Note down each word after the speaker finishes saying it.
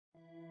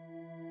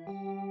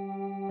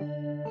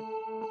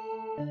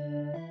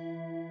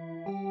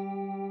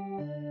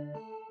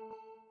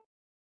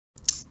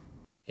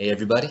Hey,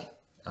 everybody.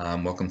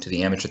 Welcome to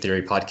the Amateur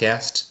Theory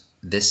Podcast.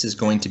 This is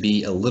going to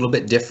be a little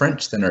bit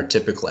different than our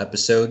typical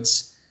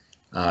episodes,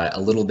 a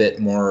little bit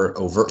more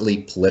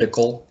overtly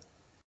political.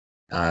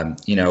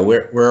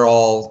 We're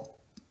all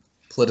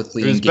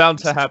politically It was engaged. bound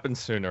to happen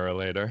sooner or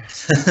later.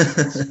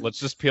 Let's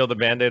just peel the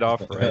Band-Aid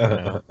off right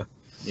now.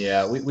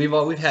 Yeah,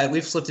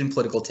 we've slipped in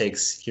political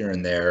takes here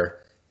and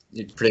there,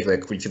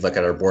 particularly if you look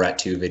at our Borat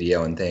 2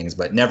 video and things,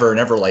 but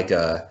never like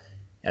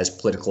as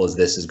political as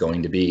this is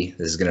going to be.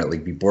 This is going to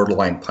be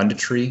borderline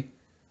punditry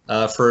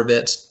for a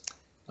bit.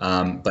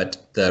 But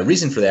the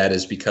reason for that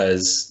is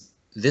because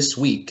this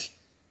week,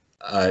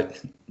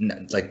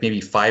 like maybe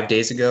 5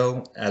 days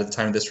ago at the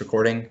time of this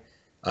recording,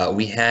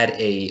 we had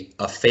a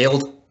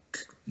failed,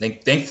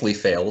 thankfully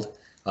failed,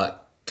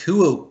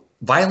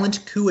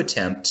 violent coup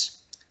attempt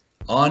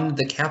on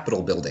the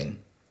Capitol building.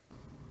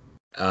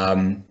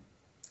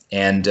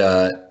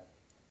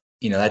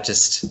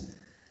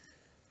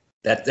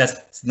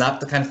 That's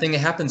not the kind of thing that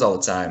happens all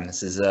the time.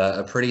 This is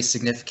a pretty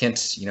significant,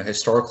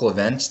 historical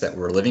event that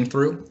we're living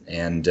through.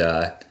 And,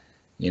 I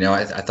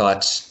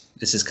thought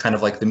this is kind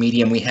of like the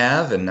medium we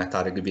have, and I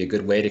thought it could be a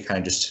good way to kind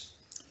of just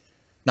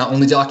not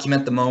only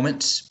document the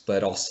moment,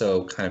 but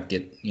also kind of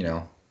get,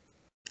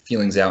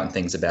 feelings out and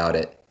things about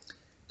it.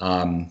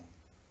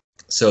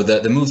 So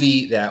the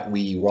movie that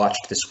we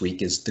watched this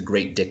week is The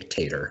Great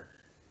Dictator.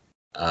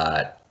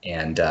 I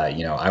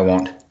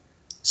won't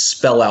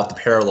spell out the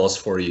parallels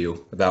for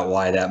you about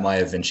why that might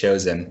have been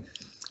chosen.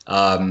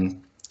 Just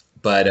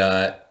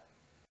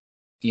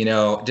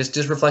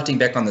reflecting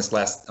back on this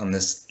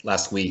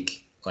last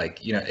week,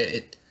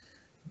 the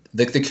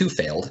coup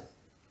failed.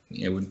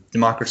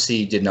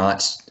 Democracy did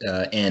not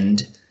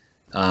end.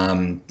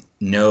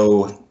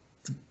 No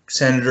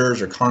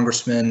senators or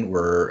congressmen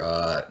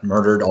were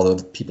murdered,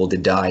 although people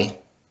did die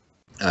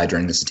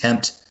during this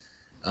attempt.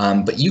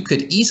 But you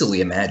could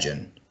easily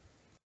imagine,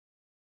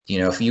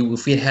 if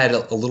we had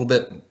a little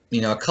bit,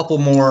 a couple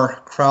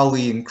more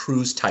Crowley and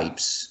Cruz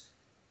types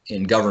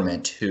in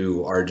government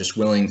who are just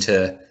willing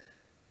to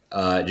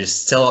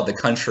just sell out the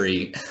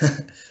country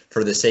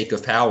for the sake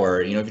of power,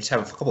 if you just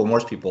have a couple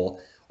more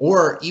people,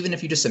 or even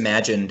if you just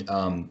imagined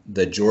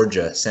the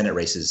Georgia Senate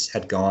races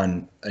had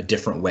gone a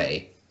different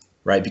way,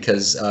 right?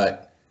 Because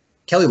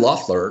Kelly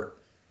Loeffler,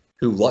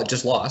 who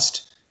just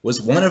lost,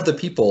 was one of the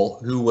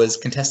people who was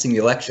contesting the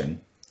election.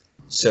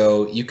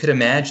 So you could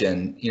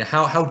imagine,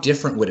 how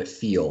different would it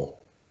feel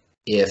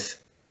if,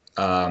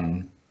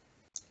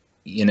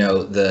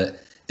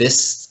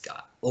 this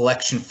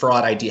election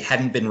fraud idea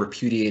hadn't been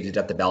repudiated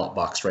at the ballot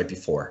box right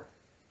before,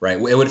 right?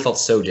 It would have felt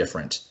so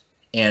different.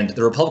 And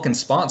the Republican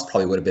response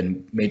probably would have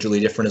been majorly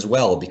different as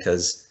well,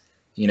 because,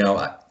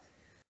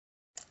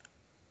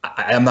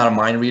 I'm not a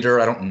mind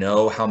reader. I don't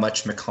know how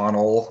much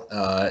McConnell,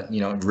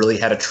 really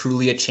had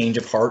truly a change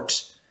of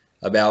heart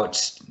about,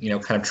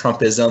 kind of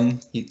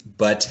Trumpism.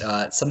 But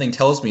something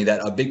tells me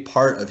that a big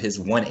part of his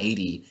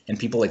 180, and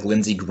people like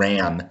Lindsey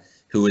Graham,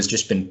 who has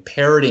just been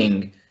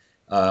parroting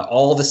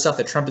all the stuff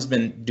that Trump has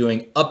been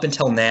doing up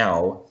until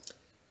now,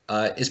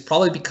 is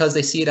probably because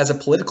they see it as a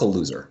political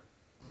loser.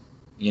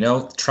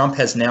 Trump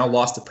has now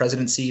lost the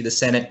presidency, the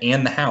Senate,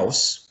 and the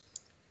House.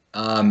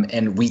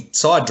 And we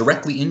saw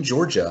directly in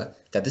Georgia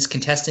that this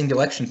contesting the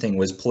election thing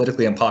was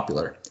politically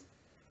unpopular.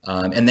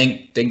 And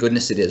thank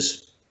goodness it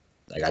is.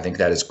 I think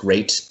that is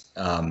great.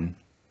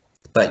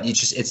 But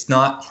it's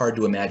not hard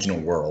to imagine a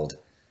world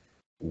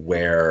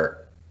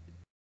where,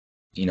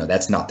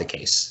 that's not the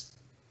case,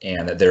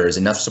 and that there is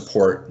enough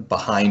support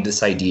behind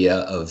this idea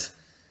of,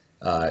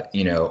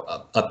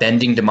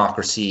 upending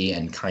democracy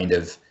and kind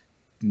of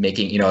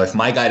making, if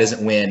my guy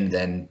doesn't win,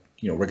 then,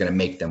 we're going to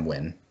make them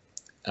win.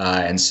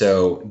 And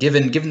so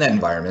given that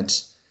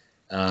environment,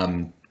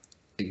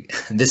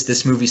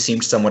 this movie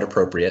seemed somewhat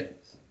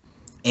appropriate.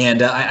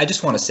 And I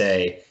just want to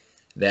say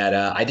that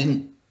I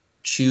didn't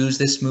choose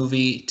this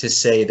movie to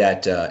say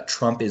that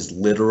Trump is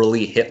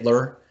literally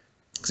Hitler.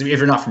 Because if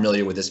you're not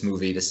familiar with this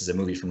movie, this is a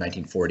movie from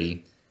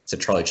 1940. It's a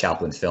Charlie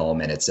Chaplin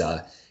film, and it's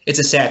a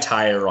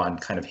satire on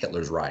kind of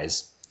Hitler's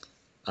rise.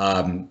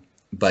 So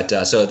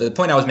the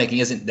point I was making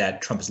isn't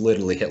that Trump is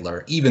literally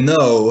Hitler, even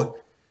though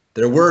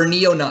there were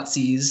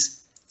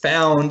neo-Nazis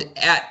found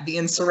at the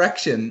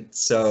insurrection.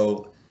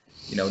 So,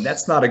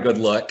 that's not a good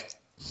look.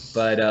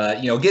 But,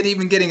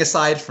 getting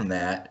aside from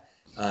that,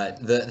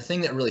 the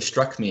thing that really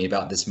struck me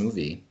about this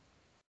movie,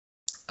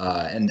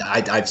 and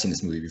I've seen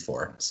this movie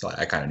before, so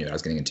I kind of knew what I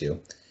was getting into,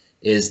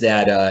 is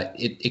that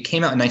it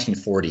came out in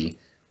 1940,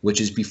 which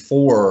is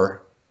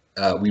before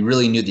we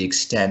really knew the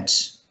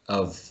extent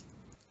of,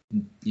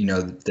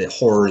 the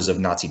horrors of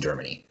Nazi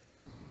Germany.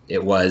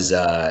 It was,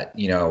 it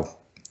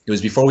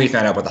was before we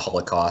found out about the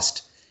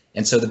Holocaust.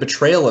 And so the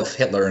betrayal of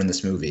Hitler in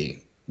this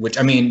movie, which,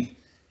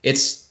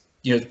 it's,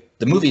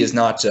 the movie is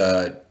not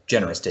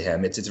generous to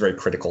him. It's very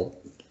critical.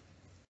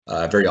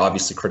 Very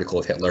obviously critical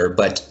of Hitler,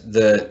 but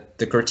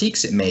the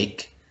critiques it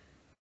make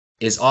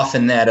is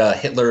often that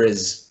Hitler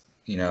is,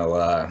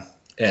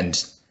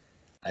 and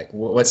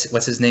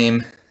what's his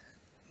name?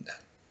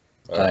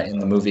 in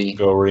the movie.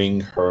 Goring,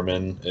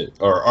 Herman,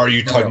 or are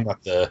you talking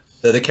about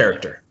the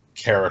character?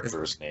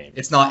 Character's name.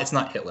 It's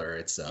not Hitler.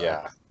 It's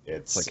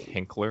it's like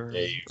Hinkler.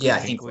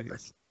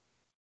 Hinkler.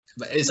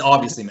 But it's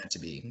obviously meant to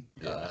be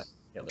Hitler.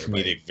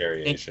 Comedic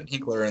variation.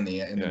 Hinkler in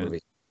the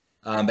movie.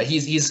 But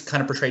he's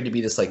kind of portrayed to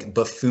be this like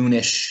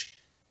buffoonish,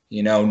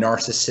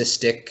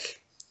 narcissistic,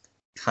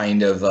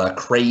 kind of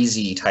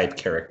crazy type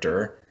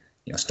character.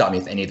 Stop me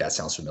if any of that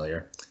sounds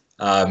familiar.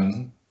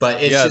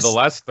 But it's the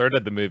last third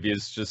of the movie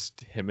is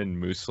just him and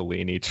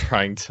Mussolini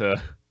trying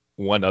to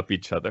one up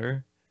each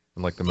other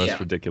in like the most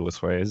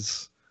ridiculous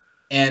ways.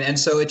 And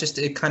so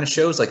it kind of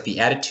shows like the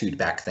attitude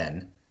back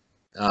then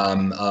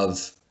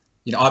of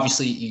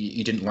obviously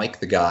you didn't like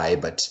the guy,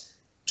 but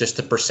just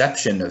the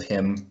perception of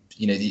him,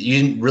 you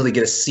didn't really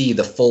get to see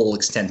the full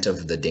extent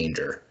of the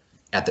danger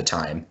at the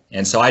time.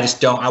 And so I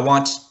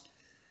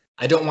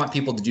don't want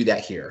people to do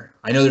that here.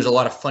 I know there's a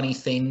lot of funny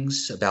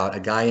things about a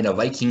guy in a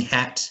Viking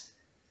hat,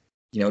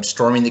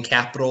 storming the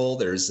Capitol.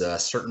 There's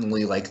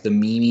certainly like the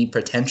meme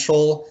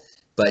potential,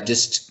 but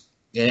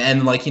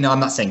I'm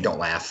not saying don't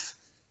laugh.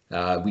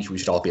 We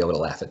should all be able to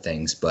laugh at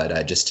things,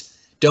 but just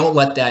don't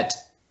let that,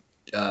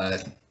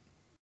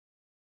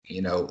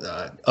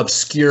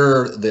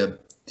 obscure the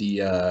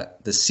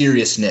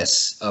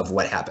seriousness of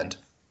what happened.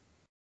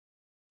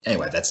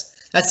 Anyway,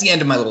 that's the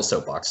end of my little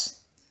soapbox.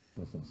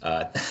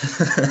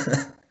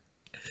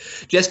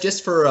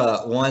 Just for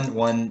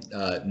one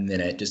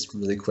minute, just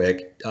really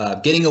quick,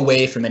 getting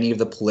away from any of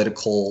the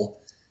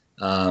political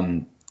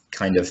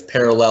kind of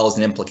parallels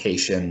and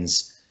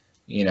implications,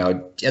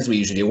 as we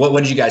usually do. What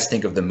did you guys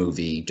think of the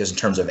movie, just in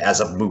terms of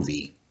as a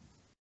movie?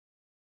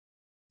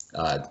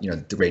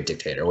 The Great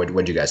Dictator. What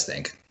did you guys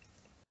think?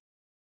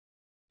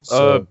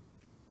 Solid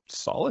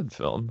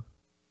film.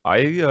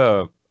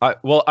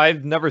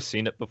 I've never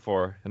seen it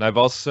before, and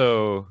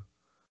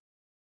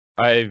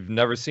I've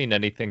never seen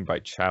anything by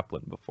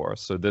Chaplin before,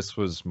 so this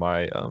was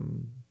my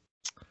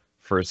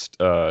first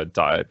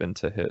dive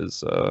into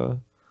his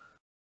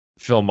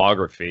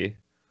filmography.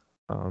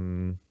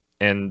 And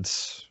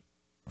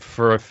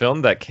for a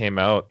film that came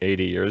out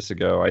 80 years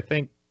ago, I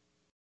think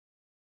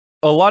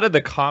a lot of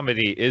the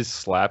comedy is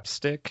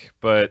slapstick,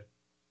 but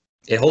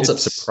it holds up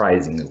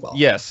surprisingly well.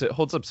 Yes, it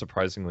holds up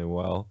surprisingly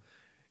well.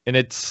 And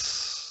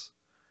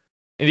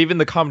even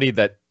the comedy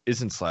that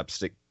isn't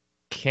slapstick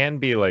can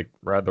be like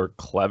rather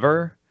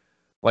clever.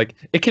 Like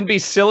it can be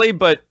silly,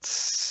 but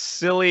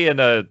silly in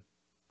a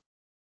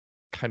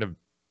kind of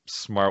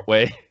smart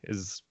way,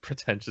 as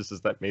pretentious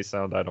as that may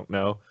sound. I don't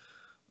know.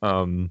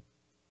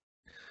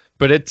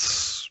 But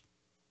it's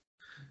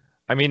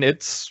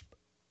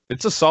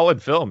a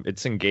solid film.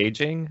 It's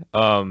engaging.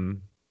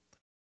 And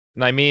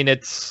I mean,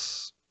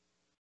 it's,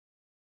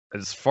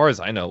 as far as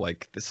I know,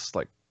 like this is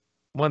like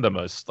one of the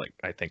most, like,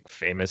 I think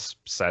famous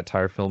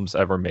satire films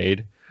ever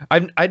made.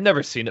 I'd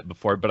never seen it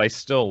before, but I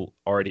still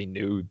already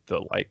knew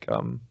the like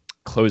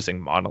closing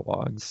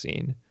monologue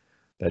scene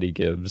that he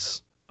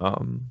gives. But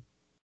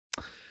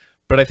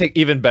I think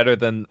even better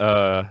than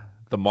the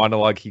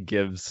monologue he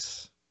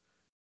gives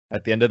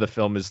at the end of the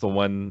film is the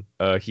one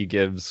he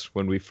gives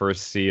when we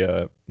first see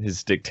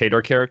his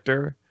dictator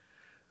character,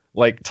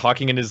 like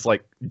talking in his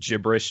like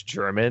gibberish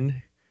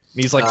German.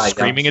 And he's like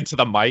screaming into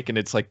the mic, and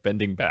it's like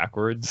bending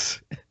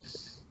backwards.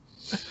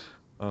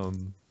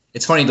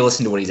 It's funny to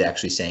listen to what he's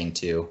actually saying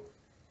too,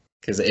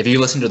 because if you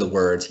listen to the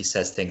words, he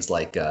says things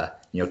like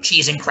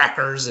cheese and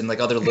crackers and like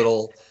other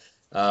little.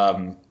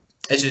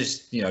 It's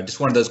just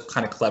one of those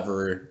kind of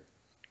clever,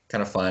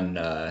 kind of fun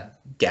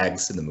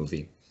gags in the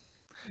movie.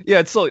 Yeah,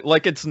 it's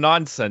like it's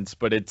nonsense,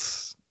 but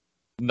it's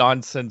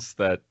nonsense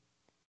that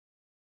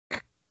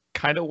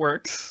kind of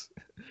works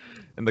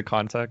in the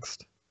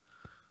context.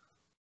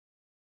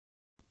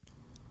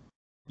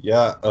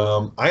 Yeah,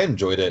 I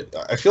enjoyed it.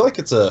 I feel like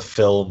it's a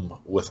film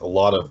with a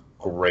lot of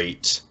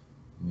great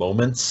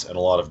moments and a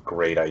lot of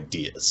great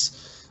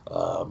ideas.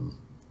 And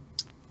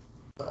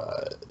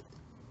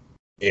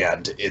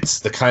it's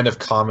the kind of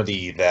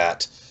comedy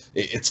that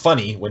it's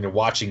funny when you're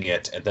watching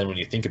it, and then when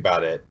you think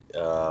about it,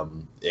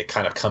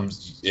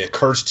 it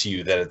occurs to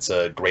you that it's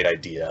a great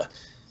idea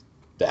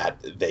that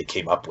they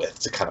came up with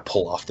to kind of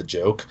pull off the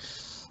joke.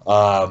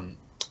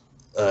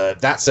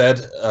 That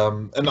said,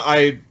 and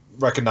I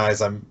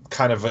recognize I'm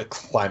kind of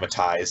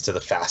acclimatized to the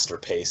faster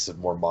pace of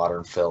more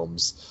modern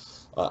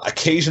films.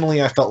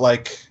 Occasionally I felt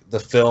like the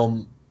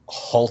film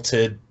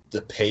halted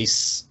the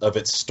pace of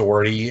its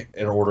story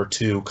in order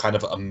to kind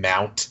of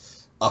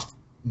amount a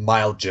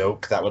mild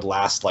joke that would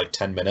last like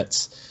 10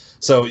 minutes.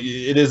 So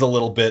it is a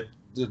little bit,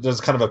 there's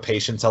kind of a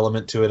patience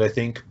element to it, I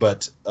think,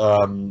 but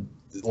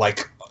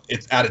like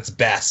it's at its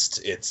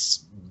best,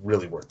 it's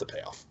really worth the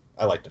payoff.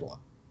 I liked it a lot.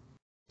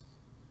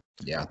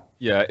 Yeah.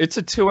 Yeah, it's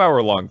a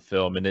 2-hour long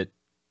film, and it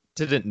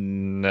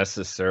didn't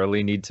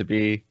necessarily need to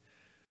be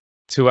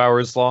 2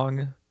 hours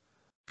long,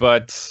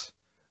 but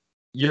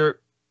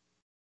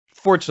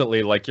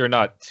fortunately, like, you're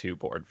not too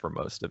bored for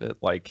most of it.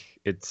 Like,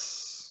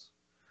 it's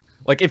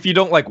like, if you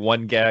don't like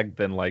one gag,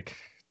 then like,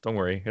 don't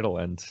worry, it'll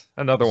end.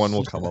 Another one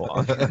will come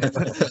along.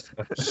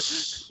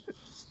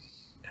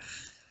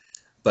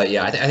 But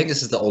yeah, I think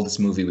this is the oldest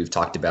movie we've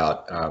talked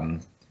about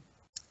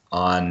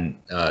on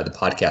the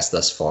podcast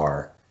thus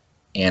far,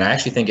 and I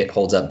actually think it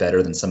holds up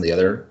better than some of the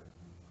other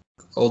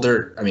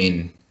older. I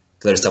mean,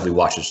 the other stuff we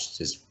watch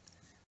is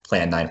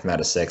Plan 9 from out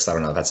of 6. I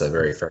don't know if that's a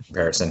very fair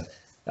comparison.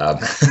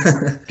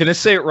 Can I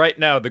say it right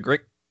now? The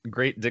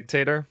Great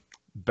Dictator,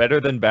 better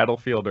than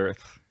Battlefield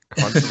Earth.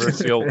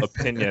 Controversial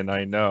opinion,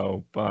 I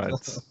know, but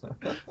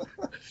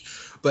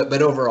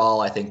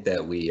overall, I think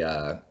that we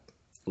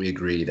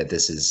agree that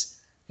this is,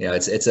 you know,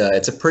 it's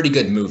a pretty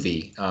good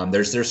movie.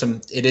 There's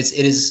some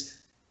it's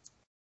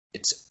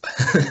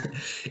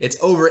it's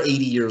over 80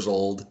 years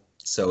old,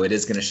 so it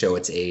is going to show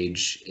its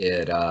age.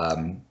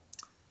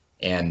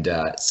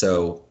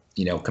 So,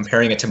 you know,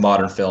 comparing it to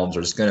modern films,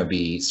 there's going to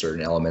be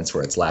certain elements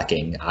where it's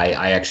lacking.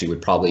 I actually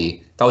would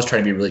probably, if I was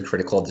trying to be really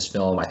critical of this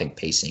film, I think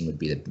pacing would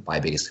be my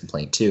biggest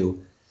complaint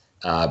too.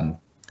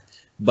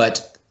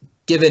 But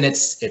given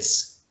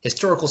its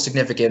historical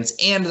significance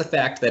and the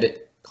fact that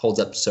it holds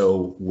up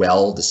so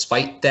well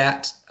despite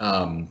that,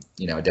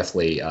 you know,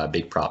 definitely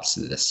big props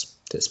to this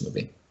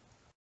movie.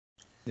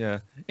 yeah.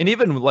 And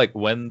even like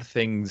when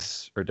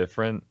things are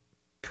different,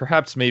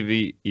 perhaps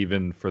maybe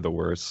even for the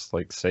worse,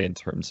 like say in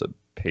terms of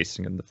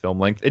pacing and the film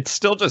length, it's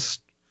still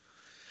just,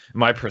 in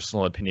my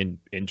personal opinion,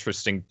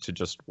 interesting to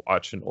just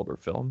watch an older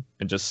film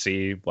and just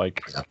see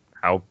like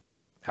how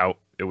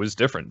it was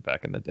different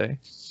back in the day.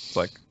 It's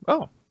like,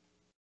 oh,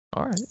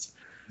 all right.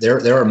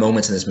 There are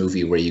moments in this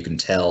movie where you can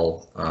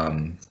tell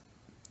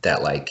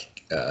that,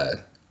 like,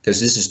 because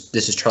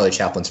this is Charlie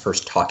Chaplin's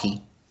first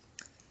talkie,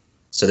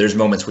 so there's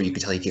moments where you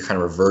can tell he kind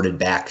of reverted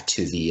back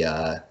to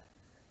the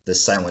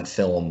silent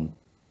film,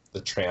 the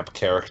tramp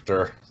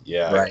character.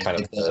 Yeah, right? kind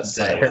Like of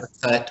the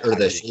haircut or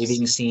the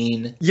shaving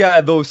scene.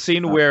 Yeah, the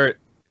scene where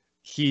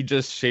he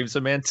just shaves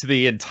a man to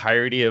the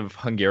entirety of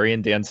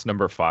Hungarian Dance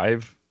Number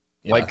 5.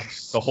 Yeah. Like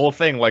the whole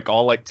thing, like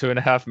all like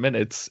 2.5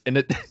 minutes, and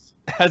it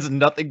has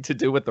nothing to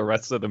do with the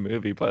rest of the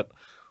movie. But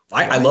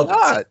I love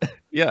that.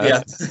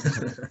 Yeah.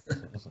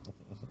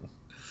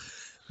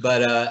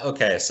 But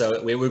okay,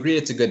 so we agree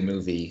it's a good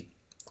movie.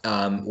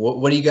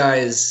 What do you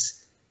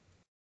guys,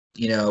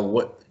 you know,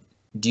 what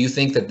do you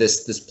think that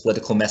this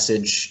political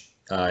message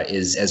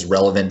is as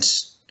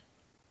relevant?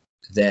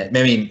 That,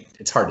 I mean,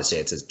 it's hard to say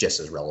it's just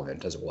as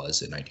relevant as it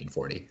was in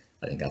 1940.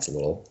 I think that's a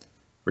little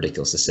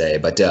ridiculous to say,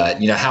 but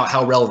you know,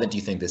 how relevant do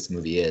you think this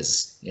movie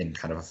is in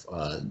kind of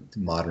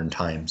modern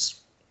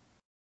times?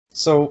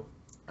 So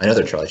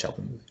Another Charlie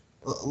Chaplin movie.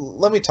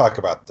 Let me talk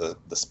about the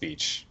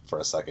speech for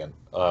a second.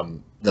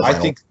 I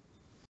think,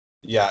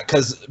 yeah,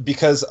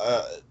 because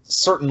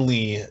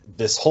certainly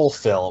this whole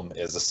film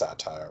is a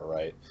satire,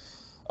 right?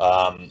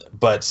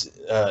 But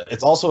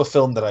it's also a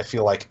film that I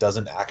feel like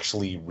doesn't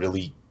actually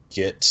really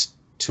get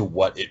to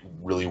what it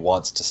really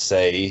wants to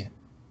say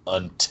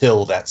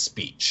until that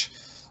speech.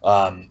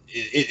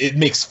 It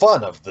makes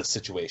fun of the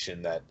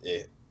situation that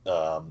it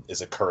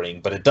is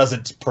occurring, but it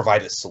doesn't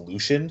provide a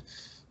solution,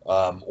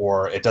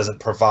 or it doesn't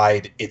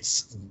provide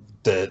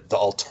the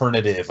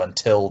alternative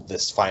until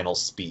this final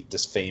speech,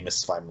 this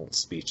famous final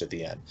speech at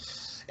the end.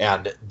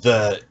 And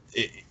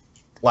it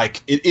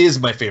is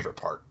my favorite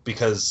part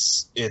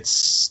because it's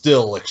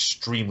still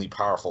extremely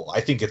powerful.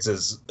 I think it's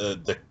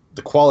the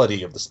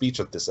quality of the speech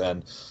at this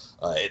end.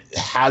 It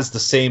has the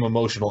same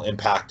emotional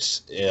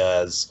impact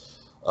as,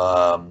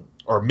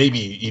 or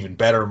maybe even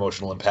better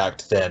emotional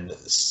impact than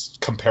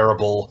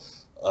comparable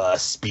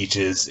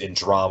speeches in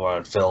drama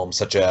and film,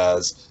 such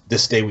as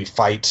 "This Day We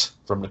Fight"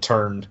 from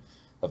Return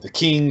of the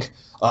King.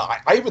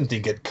 I even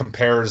think it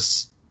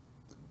compares.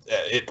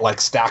 It like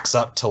stacks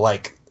up to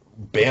like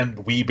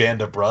We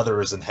Band of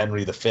Brothers and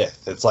Henry V.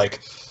 It's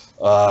like,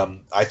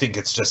 I think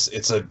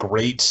it's a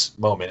great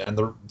moment, and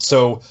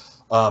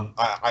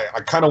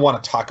I kind of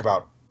want to talk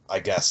about, I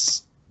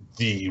guess,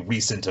 the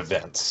recent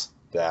events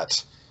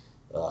that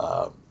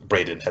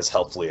Braden has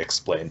helpfully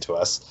explained to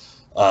us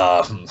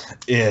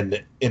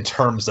in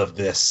terms of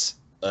this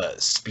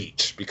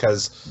speech,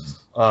 because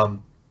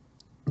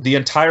the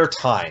entire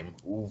time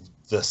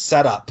the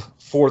setup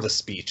for the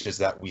speech is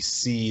that we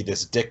see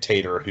this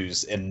dictator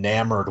who's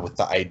enamored with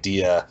the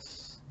idea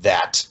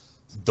that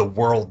the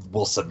world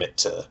will submit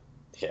to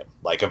him.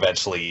 Like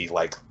eventually,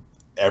 like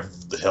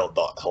he'll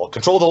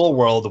control the whole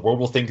world. The world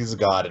will think he's a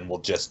god, and will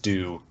just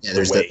do. Yeah,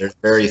 there's the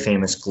very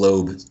famous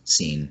globe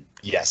scene.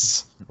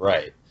 Yes,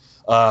 right.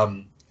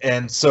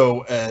 And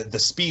so the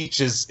speech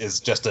is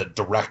just a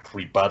direct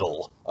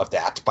rebuttal of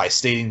that by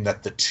stating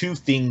that the two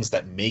things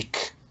that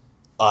make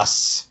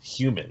us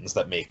humans,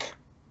 that make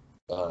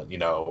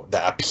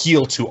that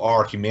appeal to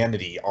our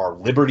humanity, are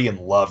liberty and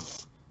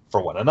love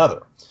for one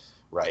another,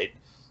 right?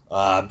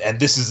 And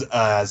this is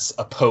as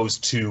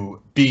opposed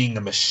to being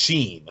a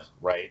machine,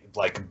 right?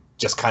 Like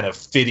just kind of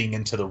fitting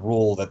into the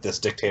rule that this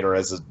dictator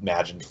has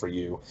imagined for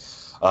you,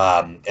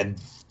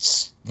 and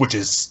which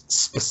is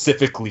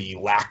specifically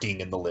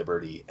lacking in the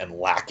liberty and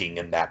lacking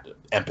in that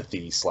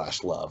empathy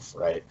 / love,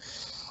 right?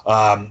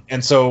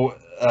 And so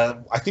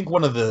I think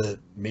one of the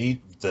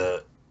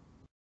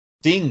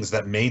things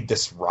that made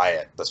this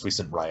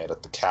recent riot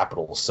at the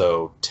Capitol,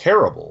 so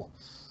terrible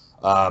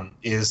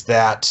is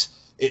that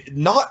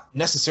not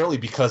necessarily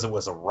because it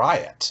was a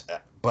riot,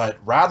 but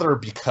rather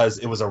because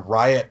it was a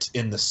riot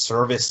in the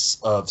service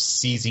of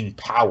seizing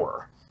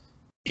power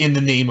in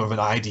the name of an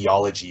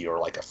ideology or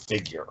like a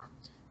figure,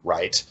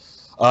 right?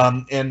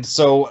 And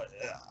so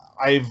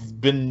I've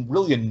been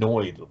really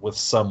annoyed with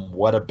some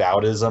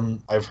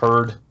whataboutism I've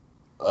heard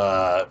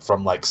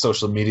from like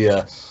social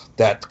media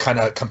that kind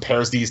of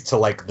compares these to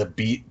like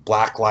the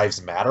Black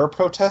Lives Matter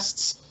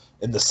protests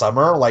in the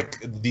summer. Like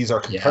these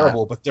are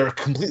comparable, but they're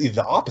completely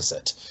the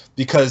opposite,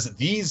 because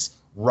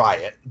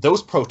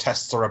those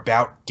protests are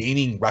about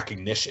gaining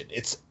recognition.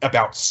 It's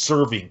about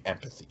serving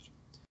empathy,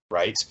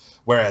 right?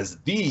 Whereas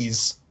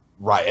these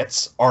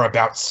riots are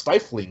about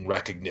stifling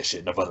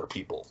recognition of other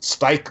people,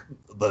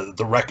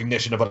 the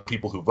recognition of other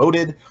people who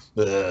voted,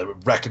 the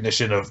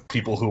recognition of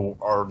people who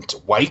aren't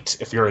white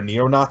if you're a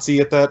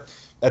neo-Nazi at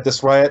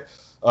this riot.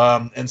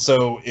 And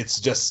so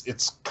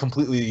it's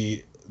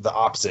completely the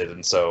opposite.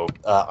 And so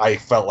I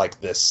felt like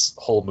this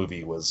whole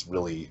movie was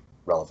really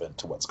relevant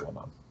to what's going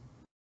on.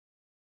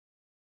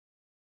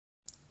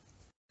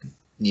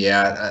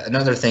 Yeah,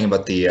 another thing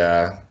about the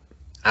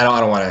I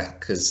don't want to,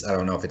 because I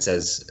don't know if it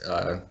says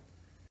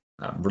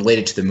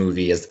related to the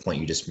movie as the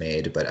point you just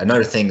made, but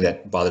another thing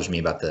that bothers me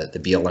about the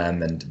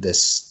BLM and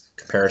this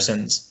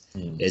comparisons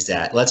is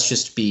that let's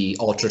just be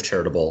ultra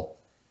charitable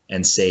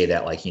and say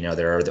that, like, you know,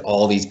 there are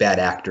all these bad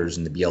actors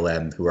in the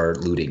BLM who are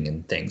looting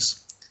and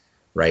things,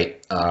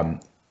 right?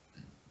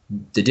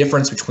 The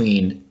difference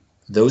between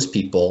those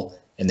people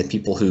and the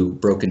people who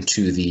broke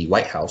into the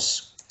White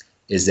House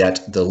is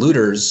that the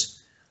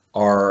looters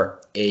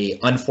are a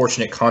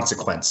unfortunate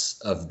consequence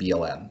of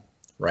BLM,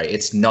 right?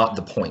 It's not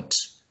the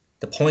point.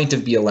 The point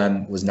of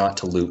BLM was not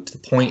to loot. The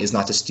point is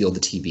not to steal the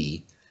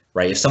TV,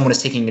 right? If someone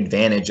is taking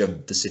advantage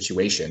of the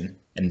situation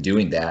and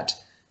doing that,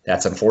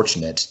 that's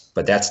unfortunate,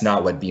 but that's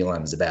not what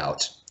BLM is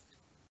about.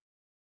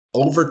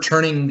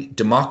 Overturning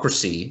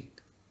democracy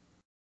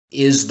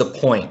is the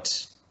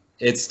point.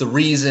 It's the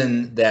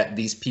reason that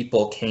these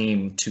people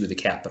came to the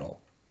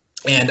Capitol.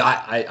 And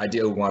I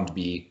do want to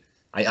be,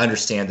 I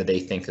understand that they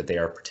think that they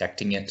are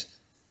protecting it.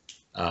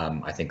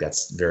 I think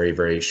that's very,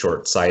 very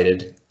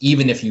short-sighted.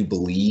 Even if you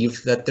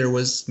believe that there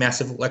was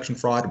massive election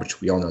fraud, which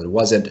we all know there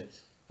wasn't,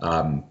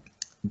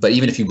 but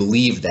even if you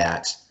believe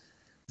that,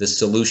 the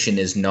solution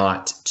is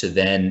not to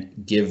then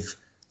give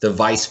the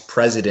vice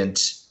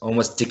president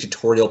almost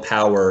dictatorial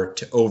power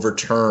to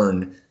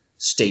overturn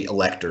state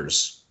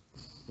electors.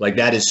 Like,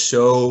 that is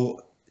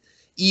so,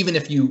 even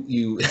if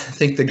you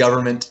think the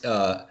government,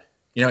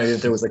 you know,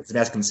 if there was like this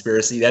mass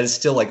conspiracy, that is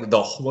still like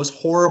the most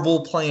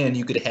horrible plan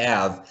you could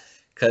have,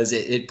 because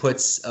it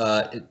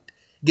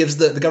gives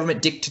the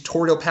government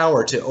dictatorial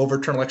power to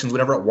overturn elections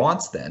whenever it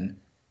wants. Then,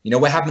 you know,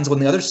 what happens when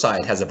the other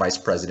side has a vice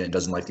president and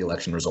doesn't like the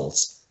election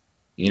results?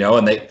 You know,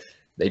 and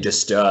they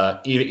just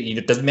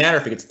it doesn't matter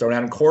if it gets thrown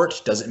out in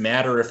court. Doesn't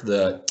matter if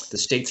the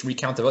states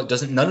recount the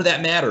vote. None of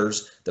that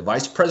matters. The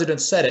vice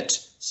president said it,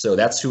 so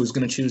that's who's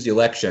going to choose the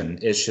election.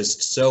 It's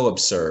just so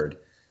absurd,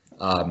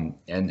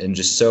 and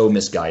just so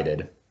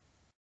misguided.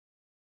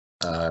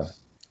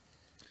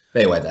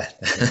 Anyway,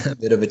 that a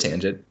bit of a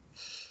tangent.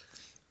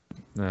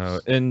 No,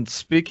 and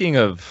speaking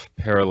of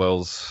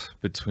parallels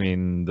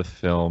between the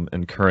film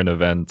and current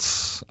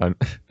events, I'm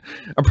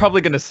probably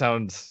going to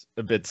sound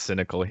a bit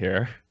cynical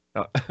here.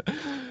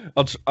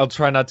 I'll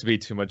try not to be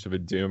too much of a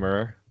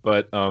doomer,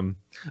 but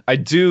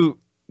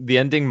the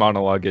ending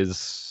monologue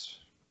is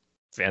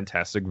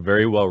fantastic,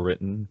 very well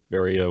written,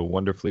 very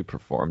wonderfully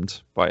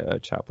performed by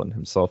Chaplin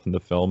himself in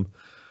the film.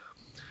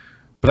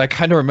 But I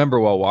kind of remember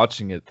while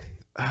watching it,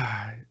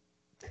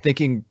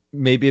 thinking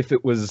maybe if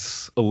it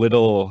was a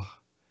little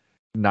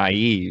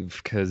naive,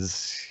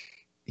 because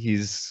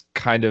he's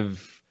kind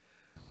of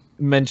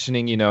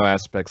mentioning, you know,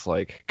 aspects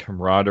like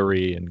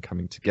camaraderie and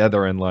coming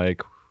together, and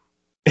like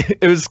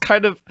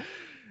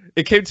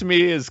it came to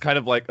me as kind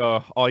of like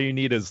all you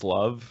need is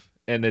love.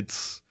 And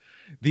it's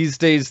these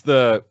days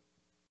the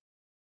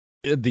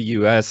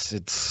US,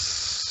 it's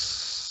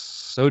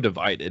so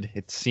divided,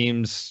 it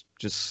seems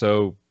just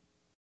so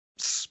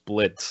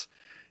split,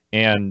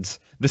 and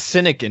the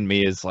cynic in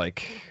me is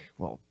like,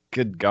 well,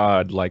 good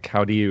God, like,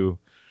 how do you,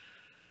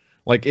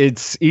 like,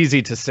 it's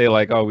easy to say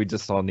like, oh, we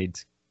just all need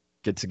to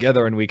get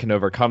together and we can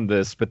overcome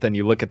this, but then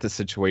you look at the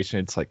situation,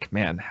 it's like,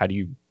 man, how do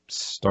you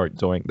start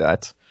doing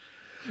that?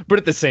 But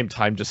at the same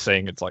time, just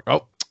saying it's like,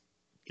 oh,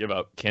 give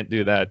up, can't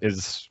do that,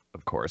 is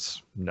of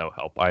course no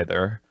help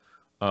either.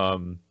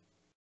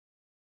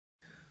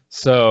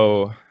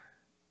 So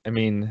I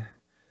mean,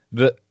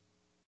 I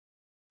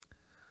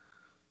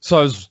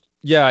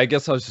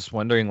guess I was just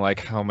wondering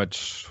like how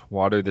much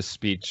water this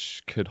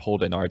speech could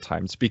hold in our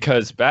times,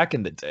 because back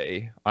in the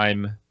day,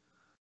 I'm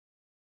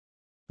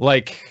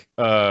like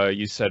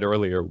you said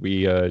earlier,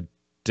 we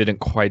didn't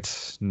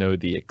quite know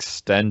the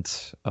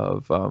extent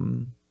of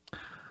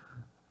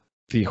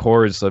the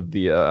horrors of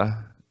the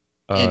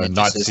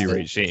Nazi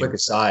regime. Quick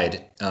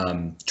aside,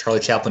 Charlie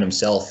Chaplin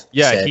himself.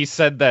 He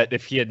said that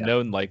if he had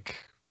known like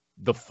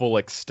the full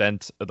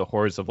extent of the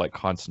horrors of like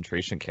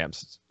concentration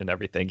camps and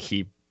everything,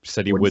 he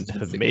said he What wouldn't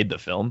have made the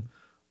film.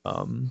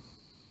 And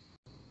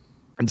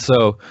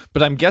so,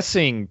 but I'm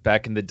guessing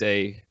back in the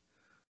day,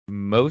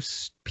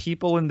 most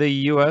people in the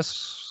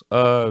U.S.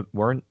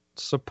 Weren't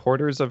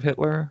supporters of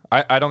Hitler.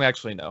 I don't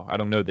actually know. I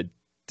don't know the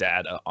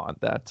data on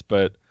that,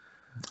 but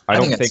I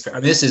don't think I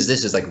mean, this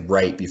is like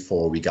right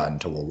before we got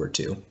into World War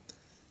II.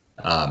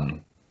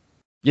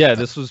 Yeah,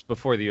 this was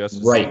before the U.S.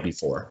 was right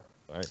before.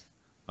 Right.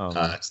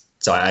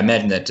 So I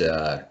imagine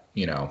that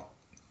you know,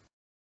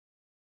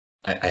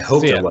 I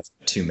hope there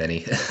wasn't too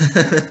many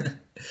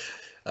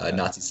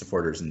Nazi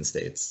supporters in the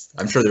States.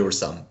 I'm sure there were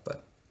some,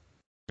 but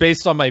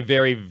based on my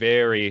very,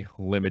 very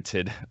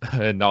limited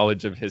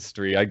knowledge of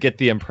history, I get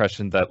the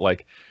impression that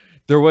like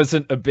there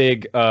wasn't a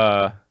big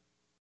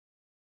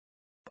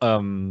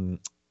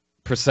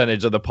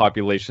percentage of the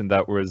population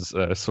that was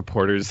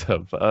supporters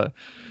of the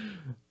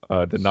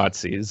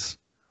Nazis.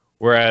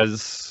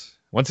 Whereas,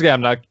 once again,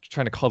 I'm not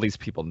trying to call these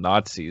people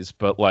Nazis,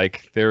 but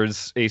like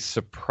there's a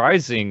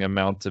surprising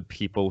amount of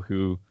people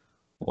who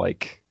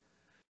like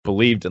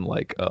believed in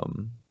like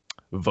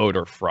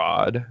voter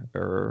fraud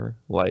or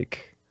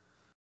like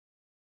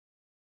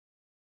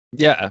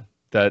that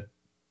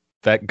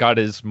got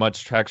as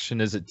much traction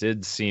as it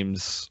did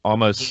seems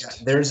almost. Yeah,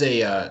 there's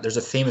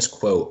a famous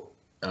quote.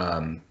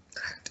 I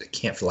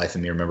can't for the life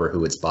of me remember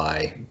who it's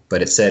by,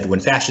 but it said, "When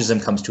fascism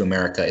comes to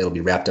America, it'll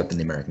be wrapped up in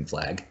the American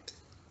flag."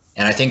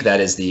 And I think that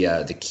is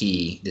the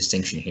key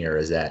distinction here,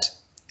 is that,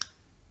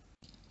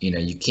 you know,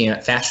 you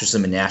can't,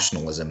 fascism and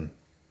nationalism,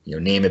 you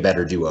know, name a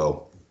better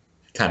duo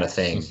kind of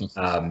thing.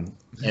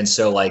 And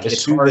so like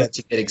it's hard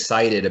to get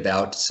excited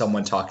about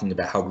someone talking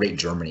about how great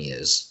Germany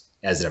is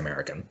as an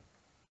American,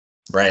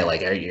 right?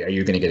 Like, are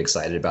you going to get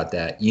excited about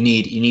that? You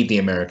need the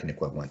American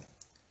equivalent.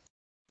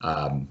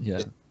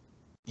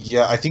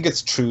 Yeah, I think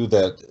it's true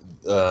that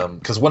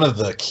because one of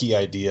the key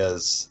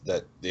ideas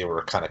that they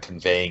were kind of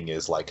conveying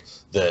is like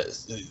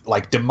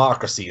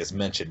democracy is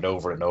mentioned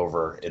over and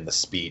over in the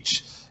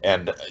speech,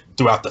 and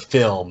throughout the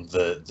film,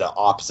 the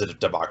opposite of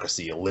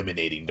democracy,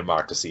 eliminating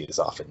democracy, is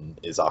often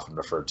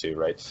referred to,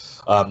 right?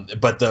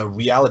 But the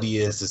reality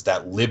is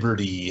that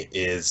liberty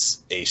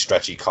is a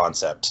stretchy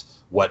concept.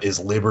 What is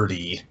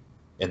liberty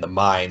in the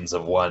minds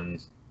of one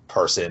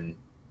person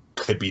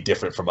could be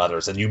different from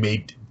others, and you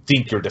may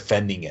think you're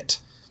defending it.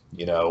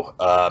 You know,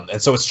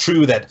 and so it's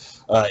true that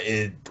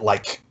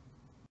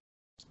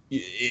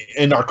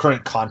in our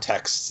current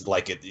context,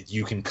 like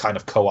you can kind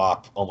of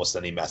co-op almost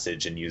any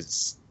message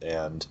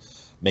and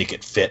make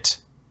it fit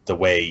the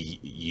way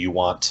you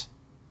want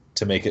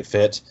to make it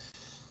fit.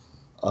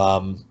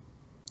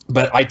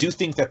 But I do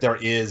think that there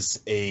is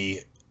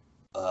a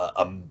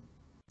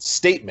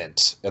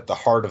statement at the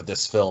heart of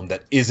this film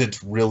that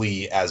isn't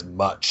really as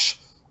much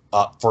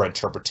up for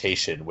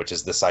interpretation, which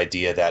is this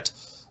idea that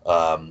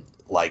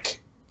like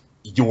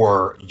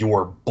your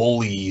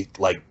bully,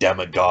 like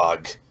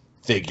demagogue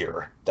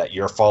figure that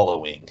you're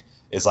following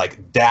is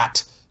like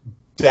that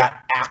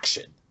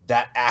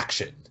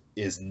action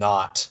is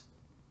not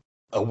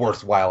a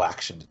worthwhile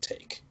action to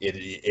take.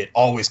 It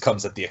always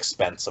comes at the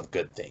expense of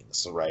good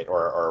things, right?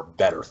 Or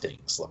better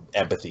things, like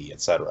empathy,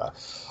 etc.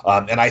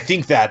 And I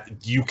think that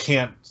you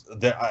can't.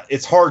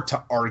 It's hard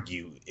to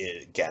argue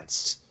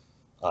against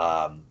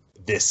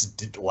this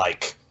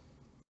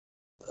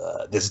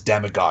this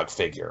demagogue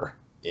figure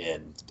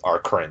in our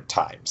current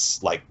times.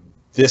 Like,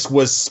 this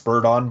was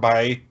spurred on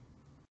by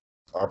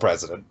our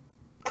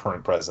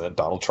current president,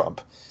 Donald Trump,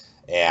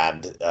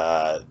 and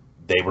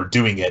they were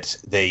doing it.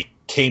 They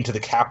came to the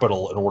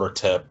Capitol in order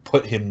to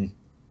put him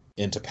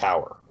into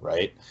power,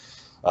 right?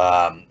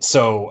 And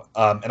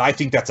I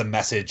think that's a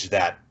message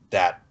that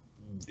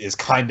is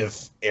kind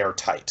of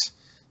airtight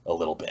a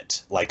little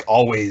bit. Like,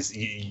 always,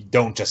 you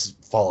don't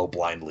just follow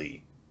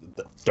blindly.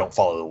 Don't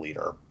follow the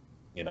leader,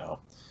 you know?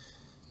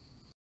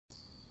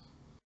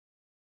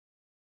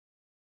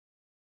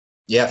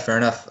 Yeah, fair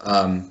enough.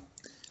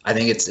 I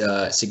think it's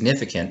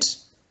significant,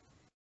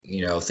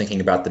 you know, thinking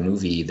about the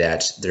movie,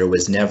 that there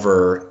was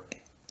never,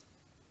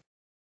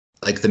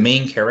 like, the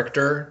main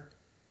character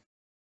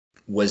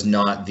was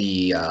not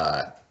the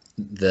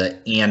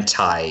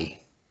anti,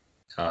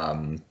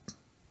 I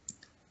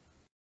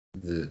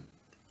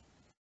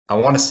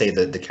want to say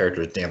the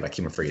character, damn, I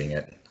keep forgetting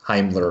it.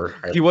 Himmler.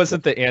 He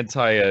wasn't the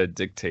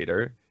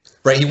anti-dictator.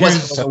 Right, he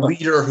wasn't a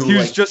leader who. He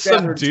was like, just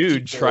some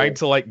dude trying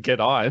to like get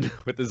on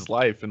with his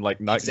life and like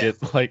not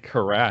get like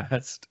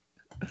harassed.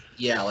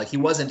 Yeah, like he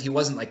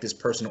wasn't like this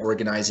person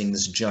organizing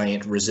this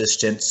giant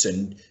resistance,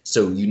 and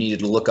so you needed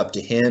to look up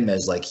to him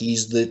as like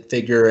he's the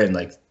figure, and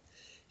like,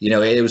 you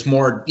know, it was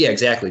more, yeah,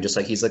 exactly, just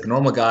like he's like a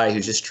normal guy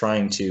who's just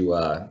trying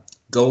to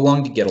go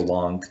along to get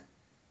along,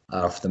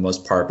 for the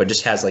most part, but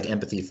just has like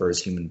empathy for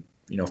his human,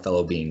 you know,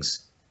 fellow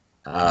beings.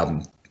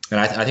 And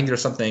I think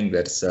there's something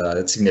that's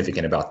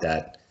significant about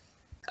that.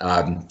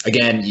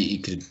 Again, you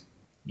could,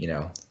 you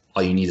know,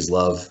 all you need is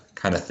love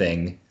kind of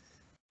thing.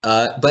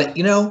 But,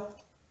 you know,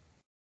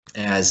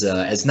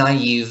 as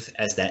naive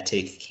as that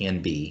take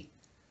can be,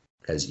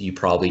 because you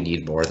probably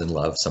need more than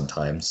love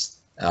sometimes,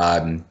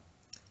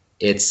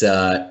 it's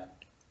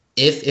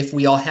if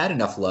we all had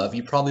enough love,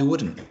 you probably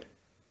wouldn't.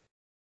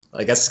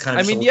 Like that's kind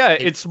of. I mean, yeah,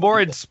 it's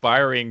more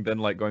inspiring than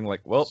like going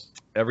like, well,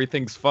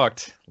 everything's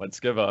fucked.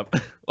 Let's give up.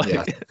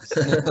 Yeah.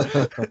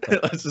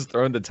 Let's just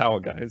throw in the towel,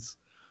 guys.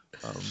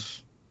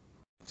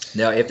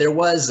 Now, if there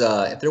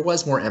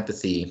was more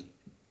empathy,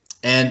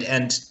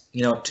 and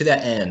you know, to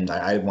that end,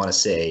 I want to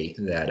say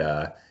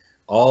that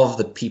all of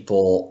the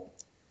people,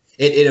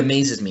 it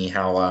amazes me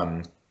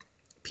how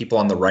people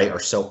on the right are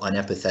so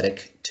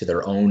unempathetic to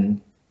their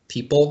own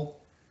people,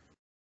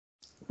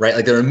 right?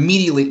 Like they're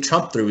immediately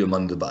Trump threw him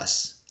under the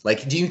bus.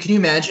 Like, can you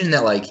imagine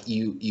that? Like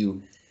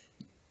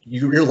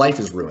your life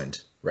is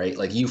ruined, right?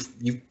 Like you've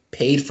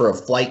paid for a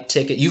flight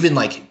ticket. You've been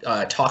like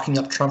talking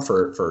up Trump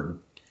for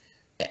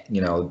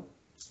you know,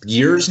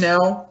 years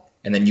now,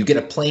 and then you get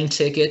a plane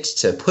ticket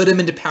to put him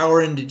into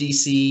power into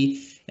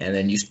DC, and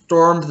then you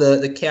stormed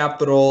the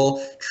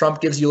Capitol.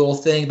 Trump gives you a little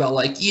thing about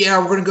like, yeah,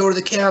 we're gonna go to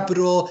the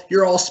Capitol.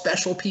 You're all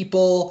special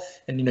people,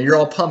 and you know you're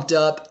all pumped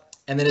up.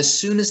 And then as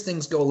soon as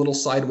things go a little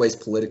sideways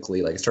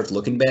politically, like it starts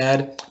looking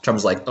bad,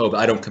 Trump's like, oh, but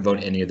I don't condone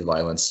any of the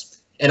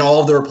violence. And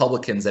all of the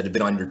Republicans that have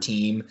been on your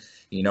team,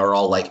 you know, are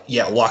all like,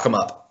 yeah, lock them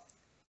up.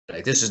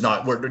 Like this is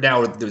not.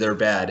 Now they're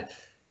bad.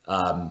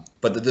 But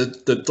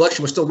the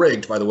election was still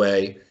rigged, by the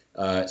way.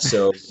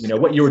 So you know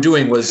what you were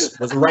doing was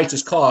a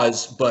righteous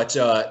cause, but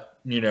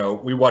you know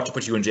we want to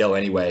put you in jail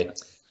anyway.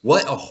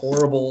 What a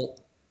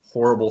horrible,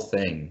 horrible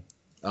thing.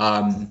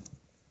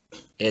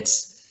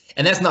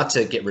 And that's not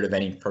to get rid of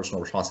any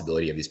personal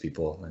responsibility of these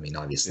people. I mean,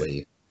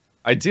 obviously.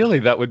 Ideally,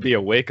 that would be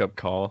a wake-up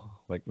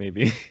call, like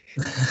maybe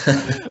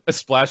a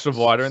splash of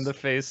water in the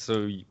face,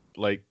 so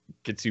like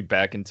gets you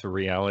back into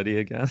reality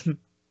again.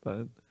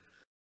 But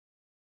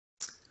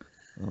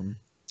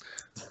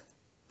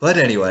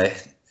anyway,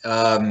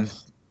 I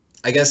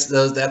guess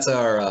that's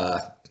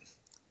our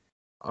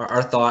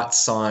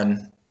thoughts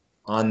on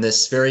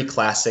this very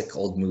classic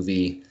old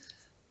movie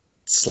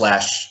 /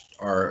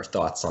 our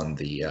thoughts on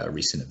the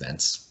recent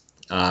events.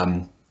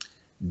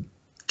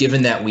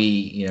 Given that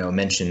we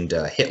mentioned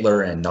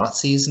Hitler and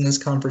Nazis in this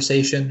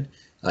conversation,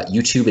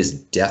 YouTube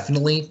is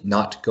definitely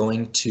not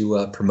going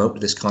to promote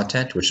this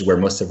content, which is where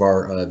most of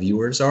our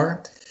viewers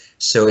are.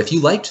 So if you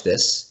liked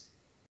this,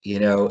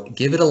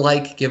 give it a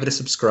like, give it a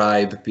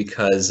subscribe,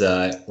 because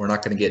we're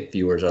not going to get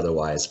viewers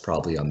otherwise,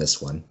 probably on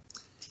this one.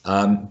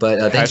 But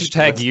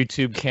hashtag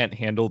YouTube can't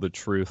handle the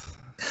truth.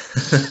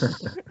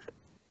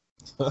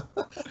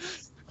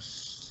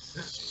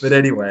 But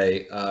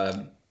anyway,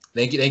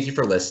 thank you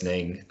for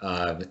listening.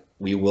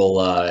 We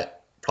will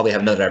probably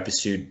have another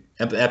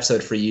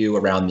episode for you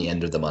around the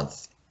end of the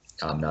month.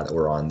 Now that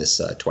we're on this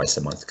twice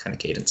a month kind of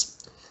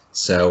cadence.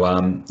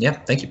 So yeah,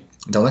 thank you.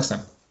 Until next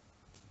time.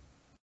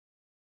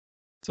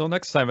 Until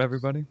next time,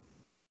 everybody.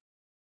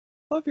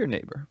 Love your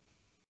neighbor.